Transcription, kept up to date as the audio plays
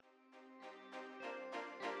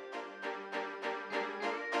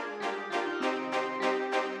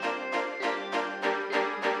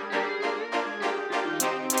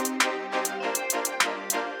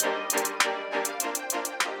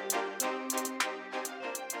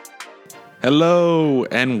Hello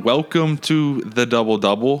and welcome to the Double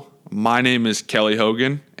Double. My name is Kelly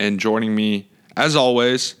Hogan, and joining me, as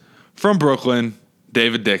always, from Brooklyn,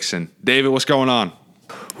 David Dixon. David, what's going on?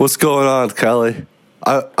 What's going on, Kelly?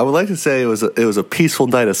 I would like to say it was a peaceful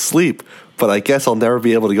night of sleep, but I guess I'll never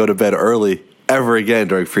be able to go to bed early ever again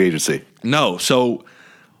during free agency. No, so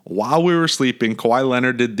while we were sleeping, Kawhi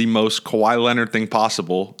Leonard did the most Kawhi Leonard thing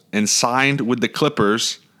possible and signed with the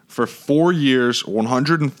Clippers for 4 years,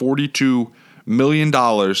 $142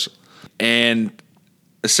 million, and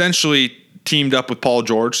essentially teamed up with Paul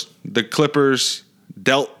George. The Clippers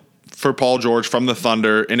dealt for Paul George from the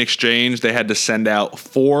Thunder. In exchange, they had to send out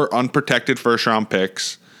 4 unprotected first-round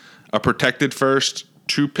picks, a protected first,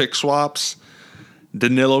 2 pick swaps,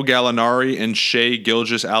 Danilo Gallinari and Shai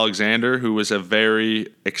Gilgeous-Alexander, who was a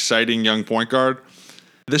very exciting young point guard.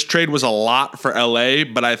 This trade was a lot for LA,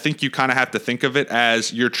 but I think you kind of have to think of it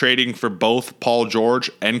as you're trading for both Paul George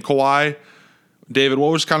and Kawhi. David,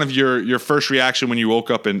 what was kind of your first reaction when you woke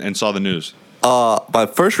up and saw the news? My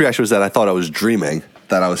first reaction was that I thought I was dreaming,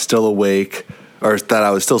 that I was still awake, or that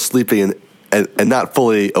I was still sleeping and not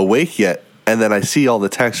fully awake yet. And then I see all the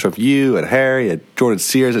texts from you and Harry and Jordan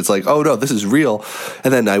Sears. It's like, oh no, this is real.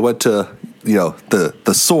 And then I went to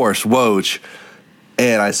the source, Woj,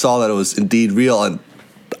 and I saw that it was indeed real. And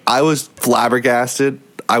I was flabbergasted.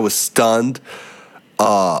 I was stunned.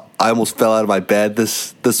 I almost fell out of my bed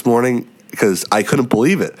this morning because I couldn't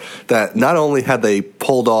believe it. That not only had they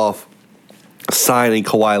pulled off signing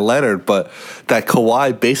Kawhi Leonard, but that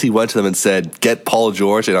Kawhi basically went to them and said, get Paul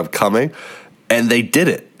George and I'm coming. And they did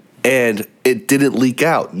it. And it didn't leak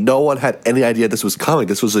out. No one had any idea this was coming.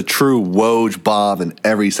 This was a true Woj bomb in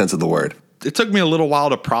every sense of the word. It took me a little while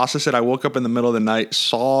to process it. I woke up in the middle of the night,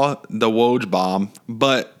 saw the Woj bomb,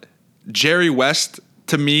 but Jerry West,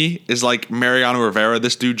 to me, is like Mariano Rivera.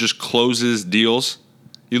 This dude just closes deals.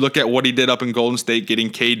 You look at what he did up in Golden State getting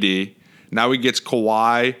KD. Now he gets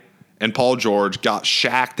Kawhi and Paul George, got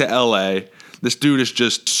Shaq to LA. This dude is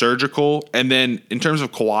just surgical. And then in terms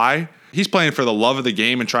of Kawhi, he's playing for the love of the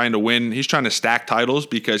game and trying to win. He's trying to stack titles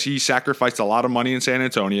because he sacrificed a lot of money in San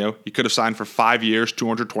Antonio. He could have signed for 5 years,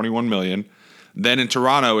 $221 million. Then in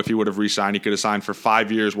Toronto, if he would have re-signed, he could have signed for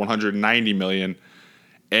 5 years, $190 million.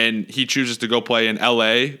 And he chooses to go play in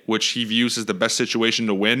LA, which he views as the best situation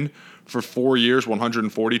to win, for 4 years,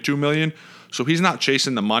 $142 million. So he's not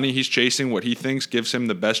chasing the money. He's chasing what he thinks gives him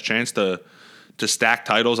the best chance to stack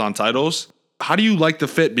titles on titles. How do you like the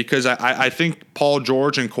fit? Because I think Paul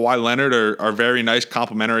George and Kawhi Leonard are very nice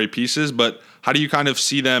complementary pieces, but how do you kind of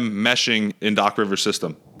see them meshing in Doc Rivers'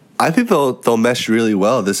 system? I think they'll mesh really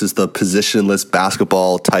well. This is the positionless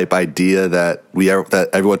basketball type idea that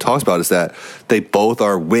everyone talks about, is that they both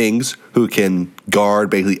are wings who can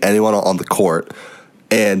guard basically anyone on the court,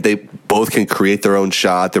 and they both can create their own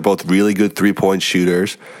shot. They're both really good three-point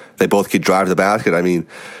shooters. They both can drive the basket. I mean,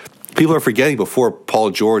 people are forgetting before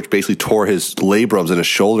Paul George basically tore his labrums and his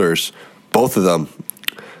shoulders, both of them,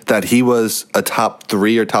 that he was a top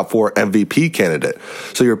 3 or top 4 MVP candidate.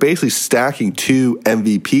 So you're basically stacking 2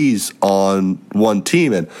 MVPs on one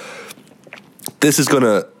team. And this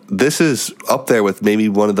is up there with maybe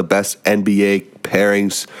one of the best NBA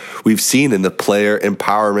pairings we've seen in the player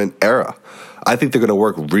empowerment era. I think they're going to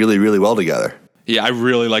work really, really well together. Yeah, I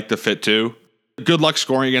really like the fit too. Good luck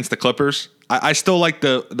scoring against the Clippers. I still like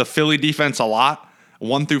the Philly defense a lot,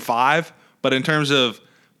 1 through 5. But in terms of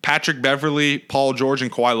Patrick Beverley, Paul George,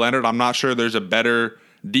 and Kawhi Leonard, I'm not sure there's a better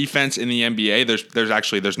defense in the NBA.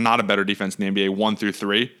 There's not a better defense in the NBA, 1 through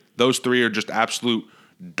 3. Those 3 are just absolute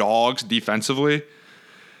dogs defensively.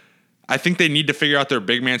 I think they need to figure out their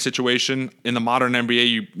big man situation. In the modern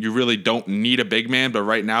NBA, you really don't need a big man, but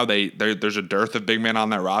right now there's a dearth of big men on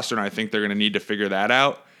that roster, and I think they're going to need to figure that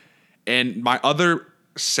out. And my other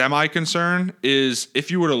semi-concern is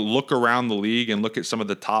if you were to look around the league and look at some of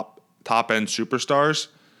the top-end superstars,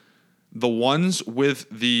 the ones with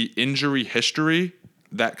the injury history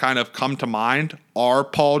that kind of come to mind are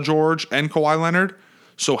Paul George and Kawhi Leonard.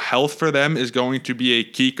 So health for them is going to be a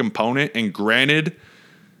key component. And granted,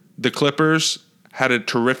 the Clippers had a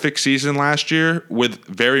terrific season last year with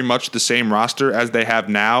very much the same roster as they have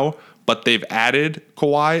now, but they've added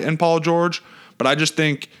Kawhi and Paul George. But I just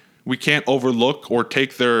think we can't overlook or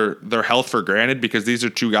take their health for granted, because these are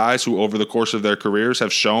 2 guys who over the course of their careers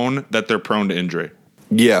have shown that they're prone to injury.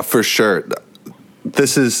 Yeah, for sure.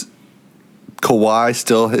 This is Kawhi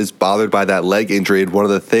still is bothered by that leg injury, and one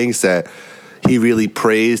of the things that he really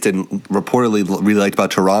praised and reportedly really liked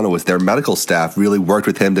about Toronto was their medical staff really worked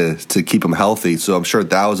with him to keep him healthy. So I'm sure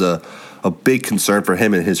that was a big concern for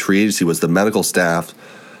him in his free agency, was the medical staff.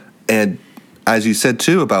 And as you said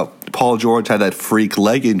too about Paul George had that freak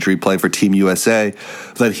leg injury playing for Team USA,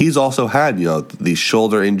 then he's also had, these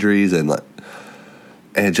shoulder injuries and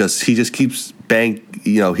he just keeps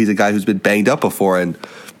he's a guy who's been banged up before, and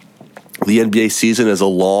the NBA season is a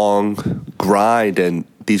long grind, and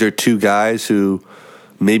these are two guys who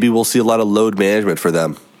maybe we'll see a lot of load management for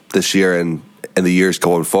them this year and the years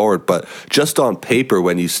going forward. But just on paper,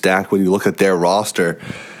 when you look at their roster,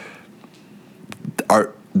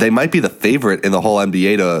 they might be the favorite in the whole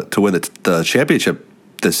NBA to win the championship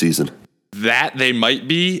this season. That they might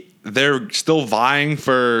be. They're still vying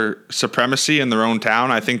for supremacy in their own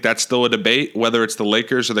town. I think that's still a debate, whether it's the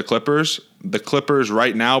Lakers or the Clippers. The Clippers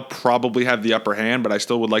right now probably have the upper hand, but I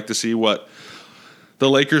still would like to see what the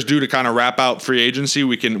Lakers do to kind of wrap out free agency.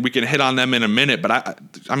 We can hit on them in a minute, but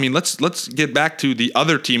I mean let's get back to the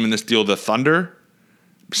other team in this deal, the Thunder.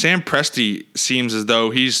 Sam Presti seems as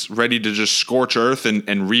though he's ready to just scorch earth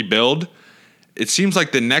and rebuild. It seems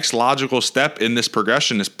like the next logical step in this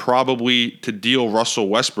progression is probably to deal Russell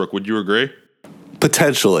Westbrook. Would you agree?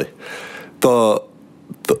 Potentially. The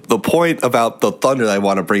point about the Thunder that I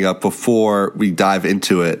want to bring up before we dive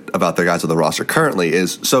into it about their guys on the roster currently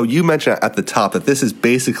is, so you mentioned at the top that this is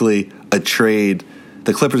basically a trade.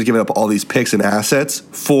 The Clippers are giving up all these picks and assets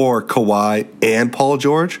for Kawhi and Paul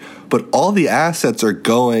George, but all the assets are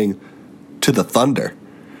going to the Thunder.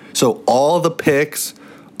 So all the picks,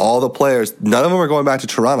 all the players, none of them are going back to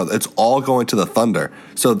Toronto. It's all going to the Thunder.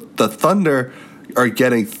 So the Thunder are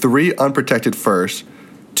getting 3 unprotected firsts,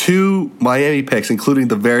 2 Miami picks, including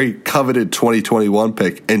the very coveted 2021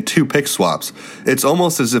 pick, and 2 pick swaps. It's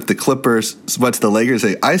almost as if the Clippers went to the Lakers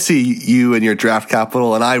and say, I see you and your draft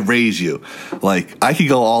capital, and I raise you. Like, I could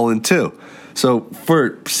go all in too. So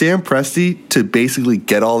for Sam Presti to basically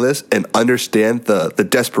get all this and understand the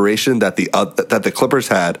desperation that the Clippers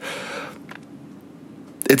had,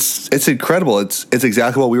 it's incredible. It's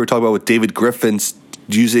exactly what we were talking about with David Griffin's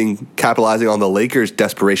capitalizing on the Lakers'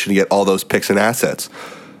 desperation to get all those picks and assets.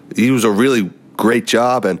 He was a really great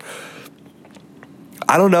job, and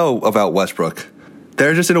I don't know about Westbrook.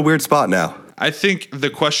 They're just in a weird spot now. I think the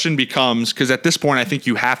question becomes, because at this point I think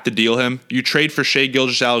you have to deal him. You trade for Shai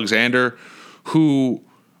Gilgeous-Alexander, who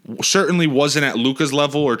certainly wasn't at Luka's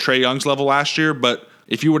level or Trae Young's level last year, but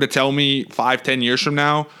if you were to tell me 5-10 years from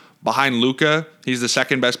now, behind Luka, he's the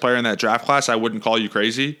second best player in that draft class, I wouldn't call you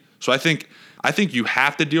crazy. So I think you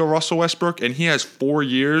have to deal Russell Westbrook, and he has 4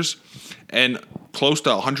 years and close to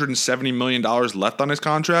 $170 million left on his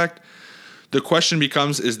contract. The question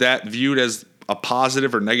becomes, is that viewed as a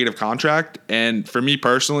positive or negative contract? And for me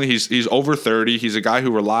personally, he's over 30. He's a guy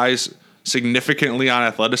who relies significantly on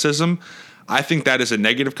athleticism. I think that is a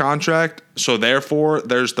negative contract. So therefore,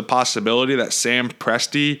 there's the possibility that Sam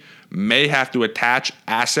Presti may have to attach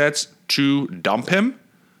assets to dump him.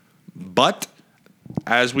 But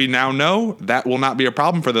as we now know, that will not be a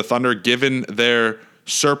problem for the Thunder given their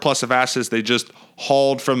surplus of assets they just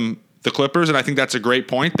hauled from the Clippers. And I think that's a great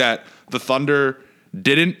point, that the Thunder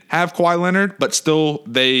didn't have Kawhi Leonard, but still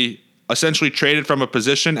they essentially traded from a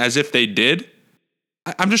position as if they did.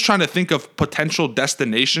 I'm just trying to think of potential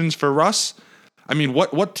destinations for Russ. I mean,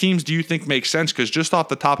 what teams do you think make sense? Because just off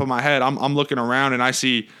the top of my head, I'm looking around and I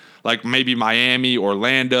see like maybe Miami,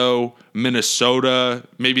 Orlando, Minnesota,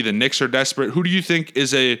 maybe the Knicks are desperate. Who do you think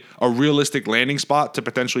is a realistic landing spot to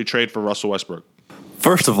potentially trade for Russell Westbrook?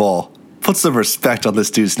 First of all, put some respect on this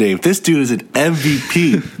dude's name. This dude is an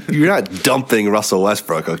MVP. You're not dumping Russell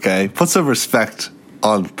Westbrook, okay? Put some respect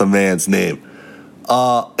on the man's name.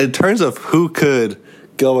 In terms of who could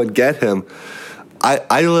go and get him,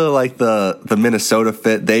 I really like the Minnesota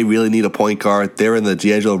fit. They really need a point guard. They're in the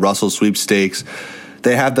D'Angelo Russell sweepstakes.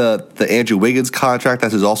 They have the Andrew Wiggins contract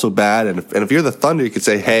that is also bad. And if you're the Thunder, you could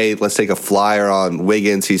say, hey, let's take a flyer on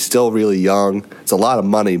Wiggins. He's still really young. It's a lot of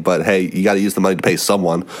money, but hey, you got to use the money to pay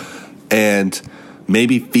someone. And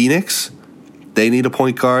maybe Phoenix, they need a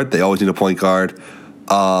point guard. They always need a point guard.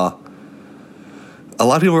 A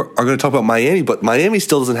lot of people are going to talk about Miami, but Miami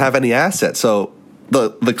still doesn't have any assets. So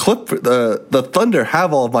the Thunder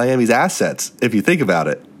have all of Miami's assets, if you think about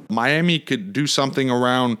it. Miami could do something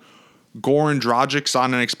around Goran Dragic's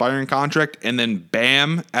on an expiring contract, and then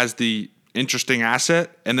Bam as the interesting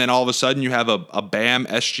asset, and then all of a sudden you have a Bam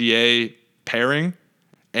SGA pairing,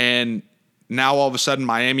 and now all of a sudden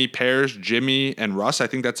Miami pairs Jimmy and Russ. I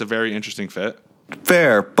think that's a very interesting fit.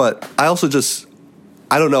 Fair, but I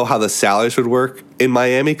don't know how the salaries would work in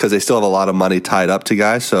Miami because they still have a lot of money tied up to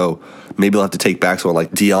guys, so maybe they'll have to take back someone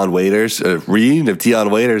like Dion Waiters, a reunion of Dion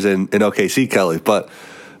Waiters in OKC, Kelly, but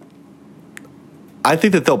I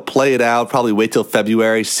think that they'll play it out, probably wait till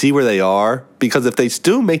February, see where they are, because if they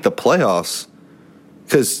still make the playoffs,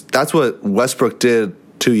 because that's what Westbrook did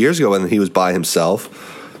 2 years ago when he was by himself,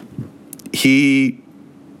 he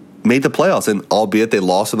made the playoffs, and albeit they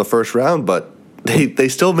lost in the first round, but they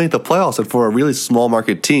still made the playoffs, and for a really small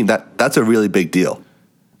market team, that's a really big deal.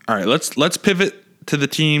 All right, let's pivot to the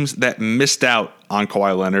teams that missed out on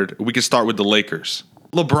Kawhi Leonard. We can start with the Lakers.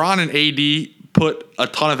 LeBron and AD put a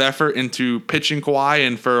ton of effort into pitching Kawhi,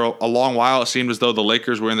 and for a long while it seemed as though the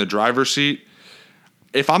Lakers were in the driver's seat.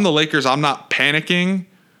 If I'm the Lakers, I'm not panicking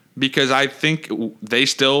because I think they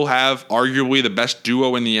still have arguably the best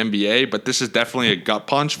duo in the NBA, but this is definitely a gut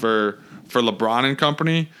punch for LeBron and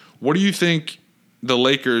company. What do you think the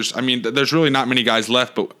Lakers, I mean, there's really not many guys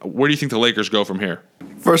left, but where do you think the Lakers go from here?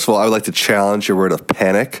 First of all, I would like to challenge your word of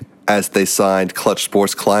panic as they signed Clutch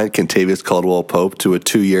Sports client Kentavious Caldwell-Pope to a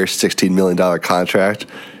 2-year, $16 million contract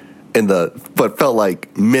in what felt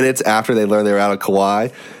like minutes after they learned they were out of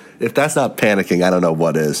Kawhi. If that's not panicking, I don't know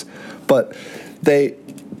what is. But they're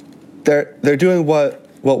doing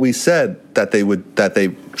what we said that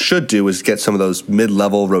they should do, is get some of those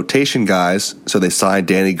mid-level rotation guys. So they signed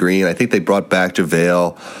Danny Green. I think they brought back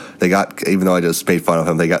JaVale. They got, even though I just made fun of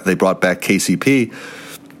him, they brought back KCP.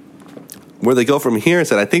 Where they go from here is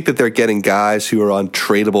that I think that they're getting guys who are on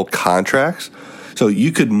tradable contracts. So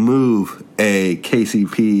you could move a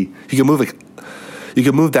KCP, you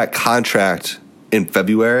could move that contract in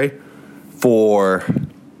February for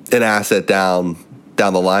an asset down the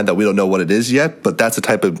line that we don't know what it is yet, but that's the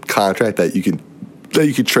type of contract that you can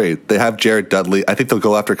trade. They have Jared Dudley. I think they'll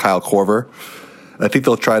go after Kyle Korver. I think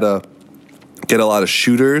they'll try to get a lot of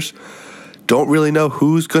shooters. Don't really know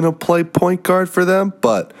who's going to play point guard for them,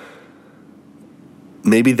 but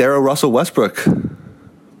maybe they're a Russell Westbrook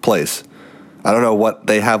place. I don't know what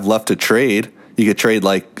they have left to trade. You could trade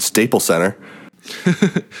like Staples Center.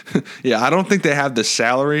 Yeah, I don't think they have the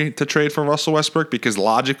salary to trade for Russell Westbrook because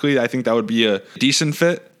logically I think that would be a decent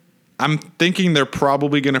fit. I'm thinking they're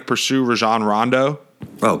probably going to pursue Rajon Rondo.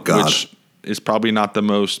 Oh, God. Which is probably not the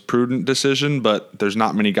most prudent decision, but there's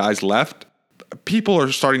not many guys left. People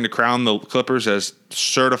are starting to crown the Clippers as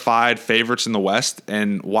certified favorites in the West,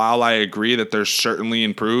 and while I agree that they're certainly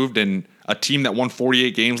improved and a team that won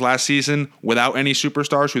 48 games last season without any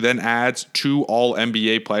superstars who then adds 2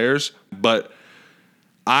 all-NBA players, but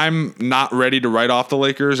I'm not ready to write off the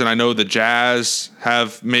Lakers, and I know the Jazz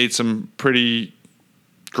have made some pretty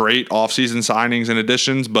great offseason signings and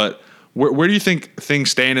additions, but where do you think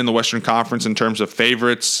things stand in the Western Conference in terms of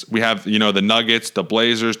favorites? We have, the Nuggets, the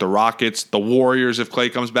Blazers, the Rockets, the Warriors if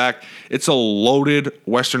Klay comes back. It's a loaded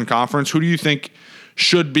Western Conference. Who do you think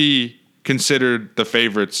should be considered the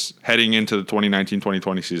favorites heading into the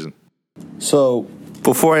 2019-2020 season? So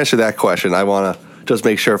before I answer that question, I want to just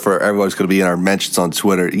make sure for everyone's going to be in our mentions on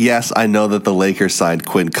Twitter. Yes, I know that the Lakers signed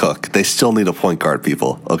Quinn Cook. They still need a point guard,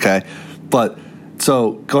 people, okay? But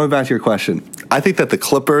so going back to your question, I think that the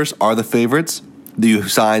Clippers are the favorites. You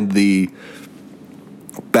signed the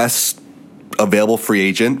best available free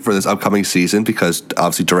agent for this upcoming season because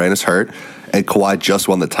obviously Durant is hurt and Kawhi just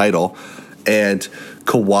won the title. And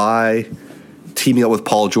Kawhi teaming up with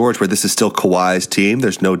Paul George, where this is still Kawhi's team,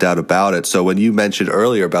 there's no doubt about it. So when you mentioned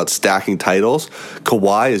earlier about stacking titles,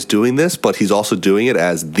 Kawhi is doing this, but he's also doing it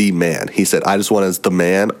as the man. He said, I just want as the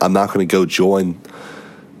man. I'm not going to go join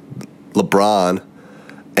LeBron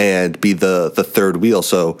and be the third wheel.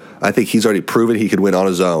 So I think he's already proven he can win on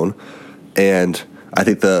his own. And I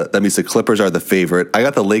think that means the Clippers are the favorite. I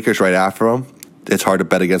got the Lakers right after them. It's hard to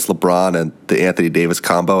bet against LeBron and the Anthony Davis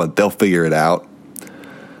combo, and they'll figure it out.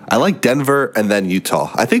 I like Denver and then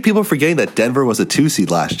Utah. I think people are forgetting that Denver was a 2 seed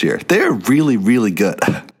last year. They're really, really good.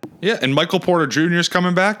 Yeah, and Michael Porter Jr. is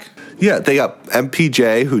coming back? Yeah, they got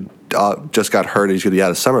MPJ, who just got hurt. He's going to be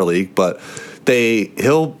out of Summer League, but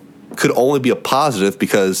he'll could only be a positive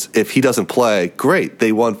because if he doesn't play, great.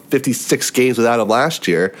 They won 56 games without him last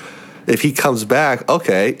year. If he comes back,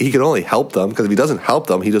 okay, he can only help them because if he doesn't help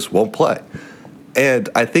them, he just won't play. And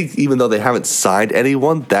I think even though they haven't signed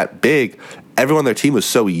anyone that big, everyone on their team is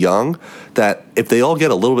so young that if they all get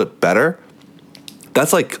a little bit better,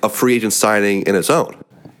 that's like a free agent signing in its own.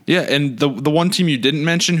 Yeah, and the one team you didn't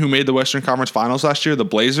mention who made the Western Conference Finals last year, the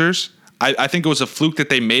Blazers, I think it was a fluke that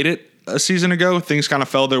they made it a season ago. Things kind of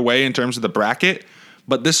fell their way in terms of the bracket.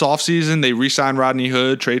 But this offseason, they re-signed Rodney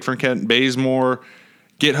Hood, trade for Kent Bazemore,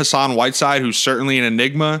 get Hassan Whiteside, who's certainly an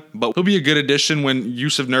enigma, but he'll be a good addition when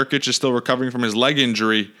Yusuf Nurkic is still recovering from his leg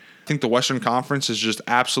injury. I think the Western Conference is just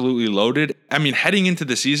absolutely loaded. I mean, heading into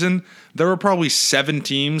the season, there are probably 7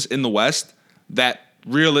 teams in the West that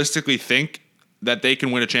realistically think that they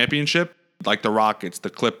can win a championship, like the Rockets, the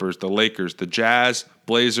Clippers, the Lakers, the Jazz,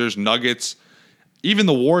 Blazers, Nuggets, even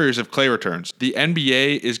the Warriors if Klay returns. The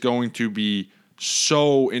NBA is going to be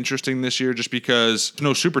so interesting this year just because there's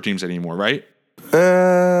no super teams anymore, right?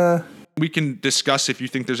 We can discuss if you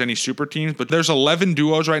think there's any super teams, but there's 11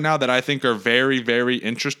 duos right now that I think are very, very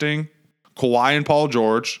interesting. Kawhi and Paul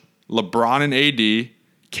George, LeBron and AD,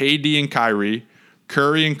 KD and Kyrie,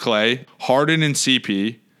 Curry and Clay, Harden and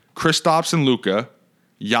CP, Kristaps and Luka,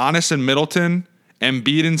 Giannis and Middleton,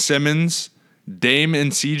 Embiid and Simmons, Dame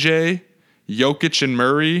and CJ, Jokic and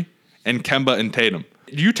Murray, and Kemba and Tatum.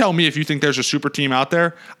 You tell me if you think there's a super team out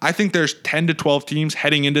there. I think there's 10 to 12 teams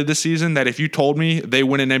heading into this season that if you told me they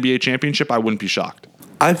win an NBA championship, I wouldn't be shocked.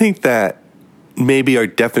 I think that maybe our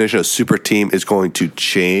definition of super team is going to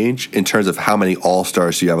change in terms of how many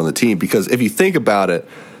all-stars you have on the team. Because if you think about it,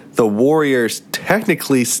 the Warriors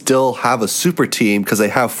technically still have a super team because they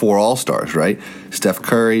have 4 all-stars, right? Steph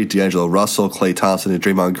Curry, D'Angelo Russell, Klay Thompson, and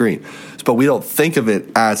Draymond Green. But we don't think of it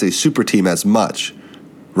as a super team as much,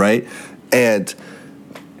 right? And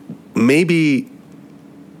maybe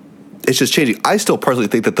it's just changing. I still personally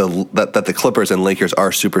think that the Clippers and Lakers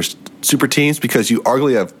are super teams because you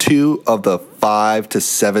arguably have 2 of the 5 to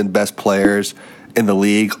 7 best players in the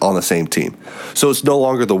league on the same team. So it's no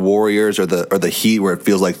longer the Warriors or the Heat where it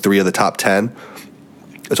feels like 3 of the top 10.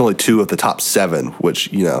 It's only 2 of the top 7, which,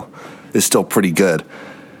 is still pretty good.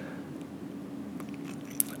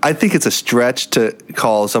 I think it's a stretch to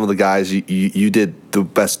call some of the guys you did the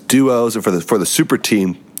best duos and for the super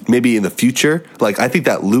team maybe in the future. Like I think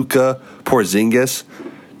that Luka Porzingis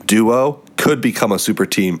duo could become a super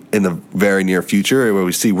team in the very near future where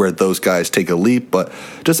we see where those guys take a leap. But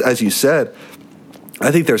just as you said,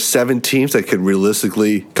 I think there's 7 teams that could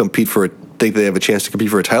realistically think they have a chance to compete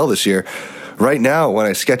for a title this year. Right now, when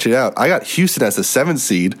I sketch it out, I got Houston as the 7th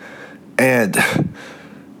seed, and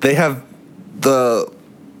they have the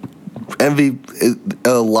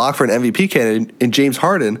lock for an MVP candidate in James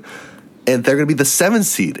Harden, and they're going to be the 7th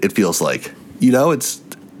seed, it feels like. It's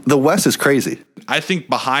the West is crazy. I think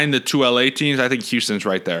behind the 2 LA teams, I think Houston's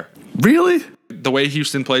right there. Really? The way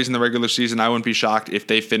Houston plays in the regular season, I wouldn't be shocked if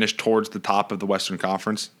they finish towards the top of the Western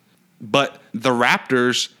Conference. But the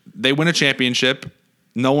Raptors, they win a championship.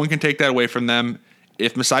 No one can take that away from them.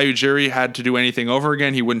 If Masai Ujiri had to do anything over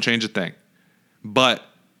again, he wouldn't change a thing. But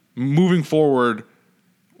moving forward,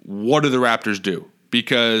 what do the Raptors do?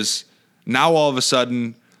 Because now all of a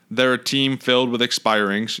sudden, they're a team filled with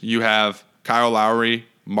expirings. You have Kyle Lowry,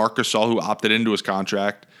 Marc Gasol, who opted into his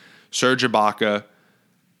contract, Serge Ibaka,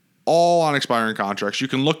 all on expiring contracts. You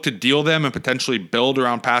can look to deal them and potentially build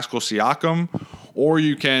around Pascal Siakam, or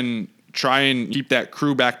you can try and keep that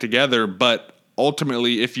crew back together. But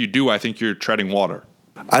ultimately, if you do, I think you're treading water.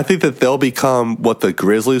 I think that they'll become what the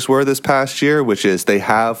Grizzlies were this past year, which is they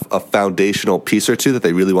have a foundational piece or two that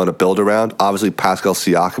they really want to build around. Obviously, Pascal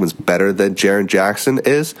Siakam is better than Jaren Jackson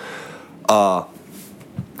is.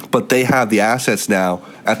 But they have the assets now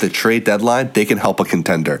at the trade deadline. They can help a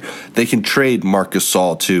contender. They can trade Marc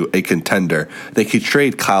Gasol to a contender. They can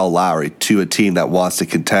trade Kyle Lowry to a team that wants to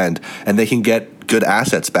contend, and they can get good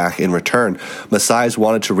assets back in return. Masai's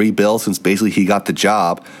wanted to rebuild since basically he got the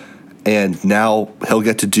job, and now he'll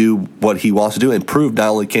get to do what he wants to do and prove not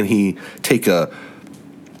only can he take a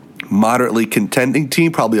moderately contending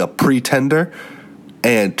team, probably a pretender,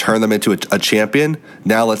 and turn them into a champion.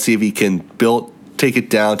 Now let's see if he can take it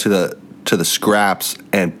down to the scraps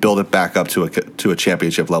and build it back up to a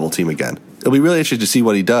championship level team again. It'll be really interesting to see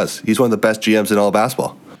what he does. He's one of the best GMs in all of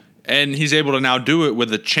basketball. And he's able to now do it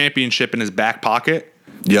with a championship in his back pocket.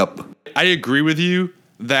 Yep. I agree with you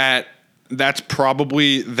that that's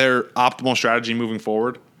probably their optimal strategy moving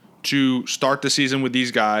forward, to start the season with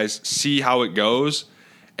these guys, see how it goes,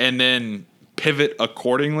 and then pivot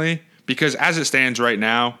accordingly. Because as it stands right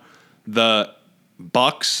now, the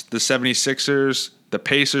Bucks, the 76ers, the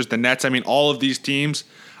Pacers, the Nets, all of these teams,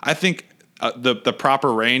 I think the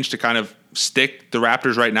proper range to kind of stick the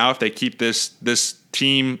Raptors right now, if they keep this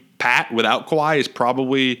team pat without Kawhi, is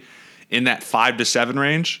probably in that 5 to 7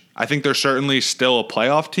 range. I think they're certainly still a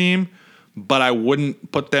playoff team, but I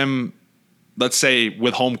wouldn't put them, let's say,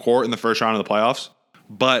 with home court in the first round of the playoffs.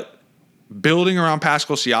 But building around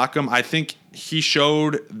Pascal Siakam, I think he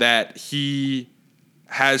showed that he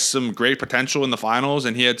has some great potential in the finals,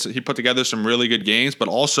 and he put together some really good games, but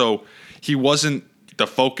also he wasn't the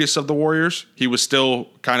focus of the Warriors. He was still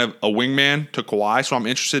kind of a wingman to Kawhi, so I'm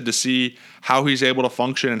interested to see how he's able to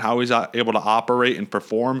function and how he's able to operate and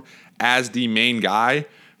perform as the main guy,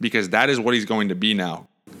 because that is what he's going to be now.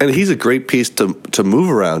 And he's a great piece to move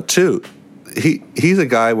around, too. He's a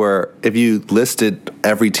guy where if you listed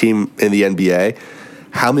every team in the NBA,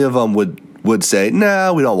 how many of them would say,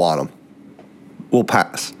 nah, we don't want him? We'll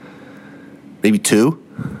pass. Maybe 2.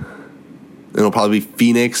 It'll probably be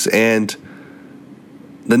Phoenix and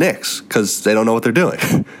the Knicks because they don't know what they're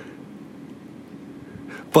doing.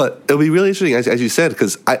 But it'll be really interesting, as you said,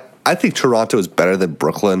 because I think Toronto is better than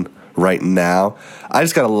Brooklyn right now. I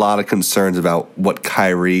just got a lot of concerns about what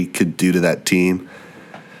Kyrie could do to that team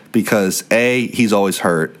because, A, he's always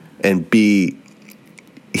hurt, and B,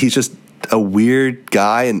 he's just a weird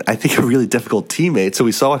guy and I think a really difficult teammate. So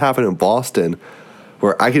we saw what happened in Boston,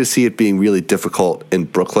 where I could see it being really difficult in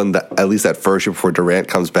Brooklyn, at least that first year before Durant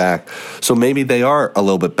comes back. So maybe they are a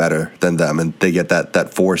little bit better than them, and they get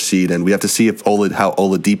that 4 seed. And we have to see how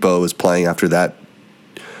Oladipo is playing after that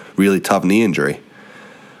really tough knee injury.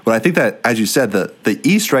 But I think that, as you said, the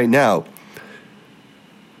East right now,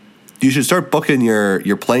 you should start booking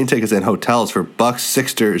your plane tickets and hotels for Bucks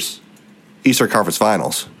Sixers Eastern Conference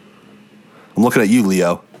Finals. I'm looking at you,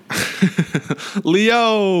 Leo.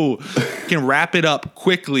 Leo can wrap it up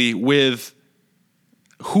quickly with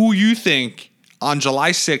who you think on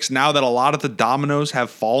July 6th, now that a lot of the dominoes have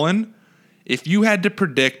fallen, if you had to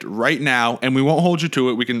predict right now, and we won't hold you to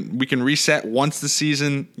it, we can reset once the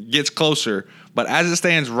season gets closer, but as it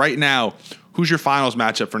stands right now, who's your finals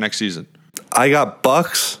matchup for next season? I got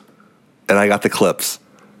Bucks and I got the Clips.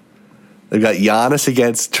 I got Giannis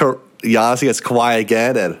against Kawhi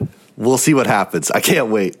again, and we'll see what happens. I can't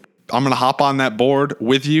wait. I'm going to hop on that board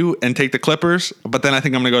with you and take the Clippers, but then I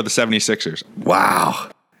think I'm going to go with the 76ers. Wow.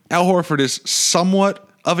 Al Horford is somewhat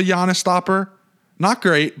of a Giannis stopper. Not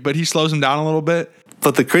great, but he slows him down a little bit.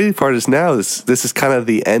 But the crazy part is now this is kind of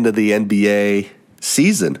the end of the NBA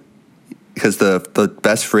season because the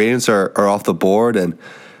best free agents are off the board, and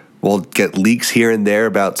we'll get leaks here and there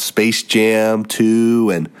about Space Jam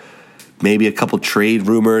 2 and maybe a couple trade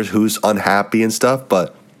rumors, who's unhappy and stuff,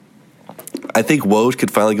 but I think Woj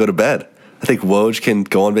could finally go to bed. I think Woj can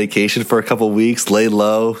go on vacation for a couple of weeks, lay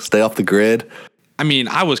low, stay off the grid. I mean,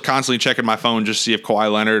 I was constantly checking my phone just to see if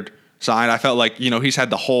Kawhi Leonard signed. I felt like, he's had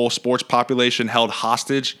the whole sports population held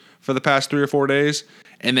hostage for the past 3 or 4 days,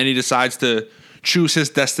 and then he decides to choose his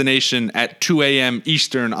destination at 2 a.m.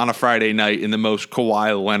 Eastern on a Friday night in the most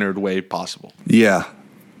Kawhi Leonard way possible. Yeah.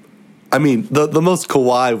 I mean, the most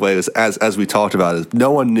Kawhi way was, as we talked about, is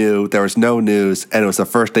no one knew, there was no news, and it was the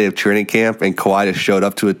first day of training camp, and Kawhi just showed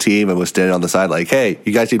up to a team and was standing on the side like, hey,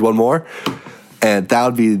 you guys need one more? And that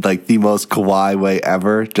would be like the most Kawhi way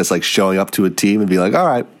ever, just like showing up to a team and be like, all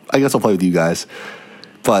right, I guess I'll play with you guys.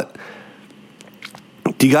 But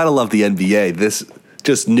you got to love the NBA. This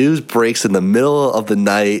just news breaks in the middle of the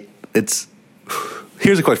night.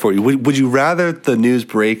 Here's a question for you. Would you rather the news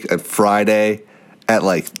break at Friday at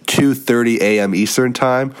like 2:30 a.m. Eastern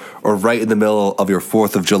time, or right in the middle of your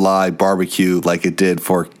 4th of July barbecue like it did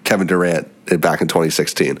for Kevin Durant back in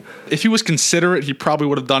 2016? If he was considerate, he probably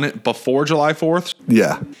would have done it before July 4th.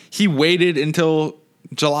 Yeah. He waited until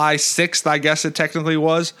July 6th, I guess it technically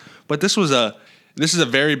was. But this is a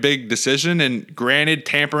very big decision, and granted,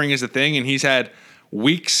 tampering is a thing, and he's had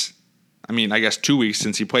weeks, I guess 2 weeks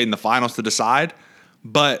since he played in the finals to decide,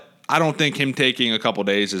 but I don't think him taking a couple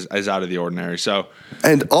days is out of the ordinary. So,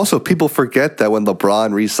 and also, people forget that when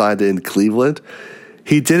LeBron re-signed in Cleveland,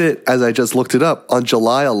 he did it, as I just looked it up, on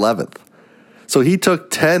July 11th. So he took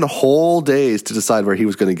 10 whole days to decide where he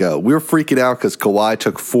was going to go. We were freaking out because Kawhi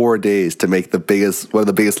took 4 days to make one of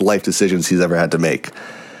the biggest life decisions he's ever had to make.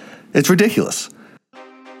 It's ridiculous.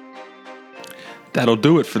 That'll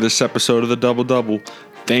do it for this episode of the Double Double.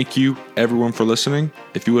 Thank you, everyone, for listening.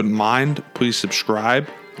 If you wouldn't mind, please subscribe,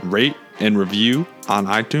 rate, and review on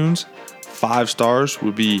iTunes. 5 stars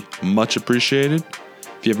would be much appreciated.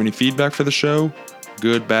 If you have any feedback for the show,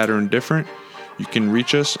 good, bad, or indifferent, you can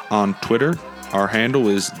reach us on Twitter. Our handle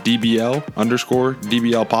is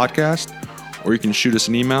DBL_DBL podcast, or you can shoot us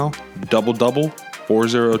an email,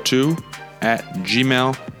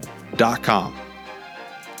 doubledouble402@gmail.com.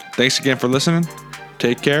 Thanks again for listening.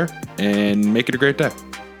 Take care and make it a great day.